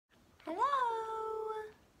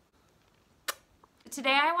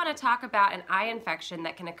Today I want to talk about an eye infection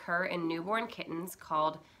that can occur in newborn kittens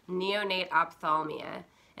called neonate ophthalmia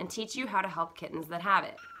and teach you how to help kittens that have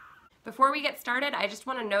it. Before we get started, I just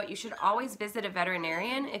want to note you should always visit a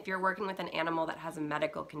veterinarian if you're working with an animal that has a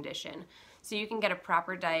medical condition, so you can get a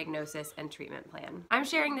proper diagnosis and treatment plan. I'm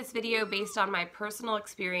sharing this video based on my personal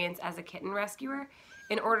experience as a kitten rescuer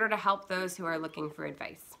in order to help those who are looking for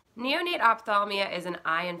advice. Neonate ophthalmia is an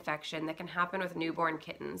eye infection that can happen with newborn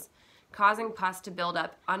kittens, causing pus to build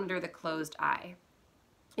up under the closed eye.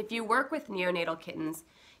 If you work with neonatal kittens,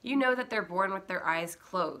 you know that they're born with their eyes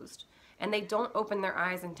closed, and they don't open their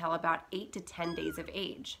eyes until about 8 to 10 days of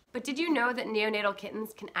age. But did you know that neonatal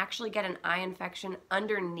kittens can actually get an eye infection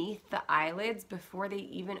underneath the eyelids before they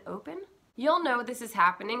even open? You'll know this is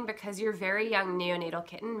happening because your very young neonatal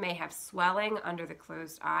kitten may have swelling under the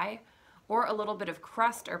closed eye or a little bit of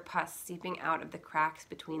crust or pus seeping out of the cracks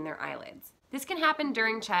between their eyelids. This can happen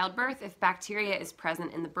during childbirth if bacteria is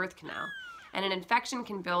present in the birth canal, and an infection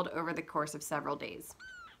can build over the course of several days.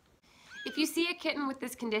 If you see a kitten with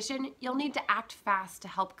this condition, you'll need to act fast to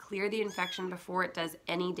help clear the infection before it does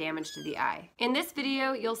any damage to the eye. In this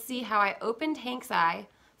video, you'll see how I opened Hank's eye,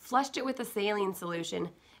 flushed it with a saline solution,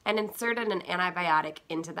 and inserted an antibiotic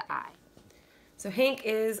into the eye. So Hank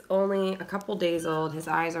is only a couple days old. His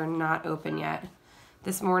eyes are not open yet.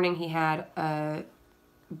 This morning he had a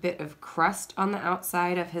bit of crust on the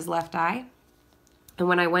outside of his left eye, and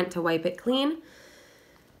when I went to wipe it clean,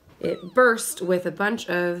 it burst with a bunch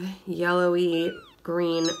of yellowy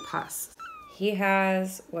green pus. He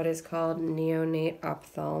has what is called neonate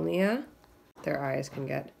ophthalmia. Their eyes can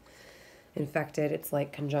get infected. It's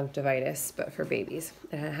like conjunctivitis, but for babies.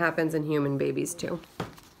 It happens in human babies too.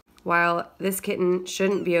 While this kitten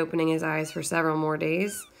shouldn't be opening his eyes for several more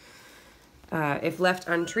days, if left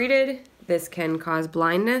untreated, this can cause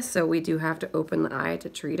blindness, so we do have to open the eye to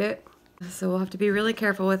treat it. So we'll have to be really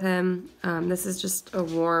careful with him. This is just a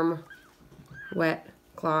warm, wet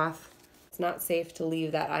cloth. It's not safe to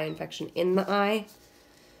leave that eye infection in the eye.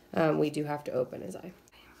 We do have to open his eye.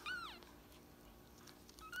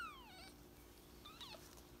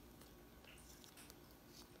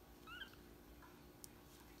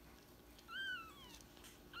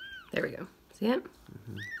 There we go. See it?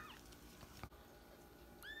 Mm-hmm.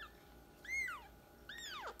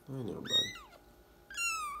 I know, bud.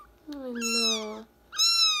 I know.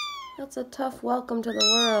 That's a tough welcome to the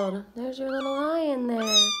world. There's your little eye in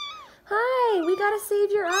there. Hi, we gotta save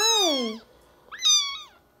your eye.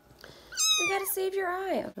 We gotta save your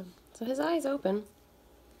eye. So his eye's open.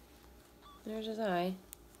 There's his eye.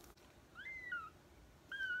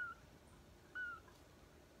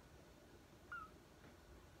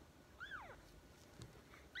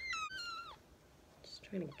 Just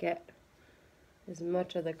trying to get as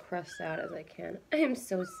much of the crust out as I can. I'm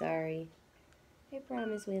so sorry. I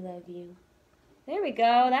promise we love you. There we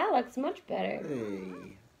go. That looks much better.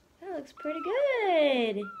 Hey. That looks pretty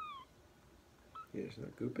good. Yeah, there's no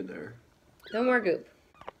goop in there. No more goop.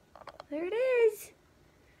 There it is.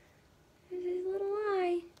 There's his little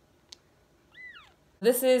eye.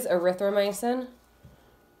 This is erythromycin.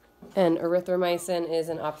 And erythromycin is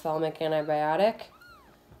an ophthalmic antibiotic.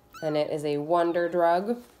 And it is a wonder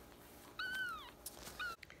drug.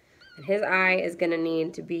 And his eye is going to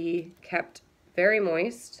need to be kept very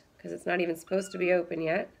moist because it's not even supposed to be open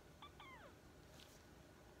yet.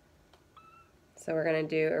 So we're going to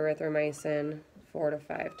do erythromycin 4 to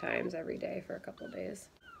 5 times every day for a couple of days.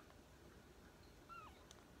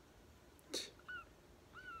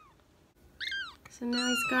 So now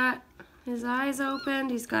he's got his eyes opened.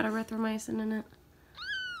 He's got erythromycin in it.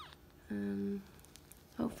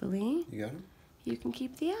 Hopefully, You got him? you can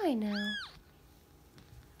keep the eye now.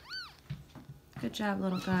 Good job,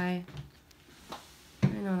 little guy. I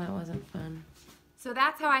know that wasn't fun. So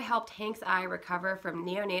that's how I helped Hank's eye recover from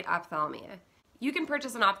neonate ophthalmia. You can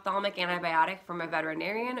purchase an ophthalmic antibiotic from a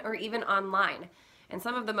veterinarian or even online. And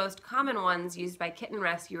some of the most common ones used by kitten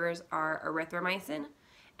rescuers are erythromycin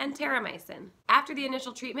and terramycin. After the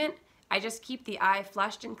initial treatment, I just keep the eye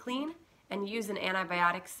flushed and clean and use an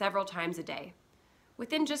antibiotic several times a day.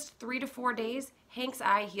 Within just 3 to 4 days, Hank's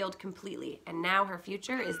eye healed completely, and now her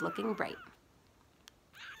future is looking bright.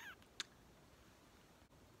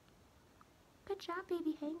 Good job,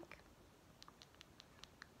 baby Hank.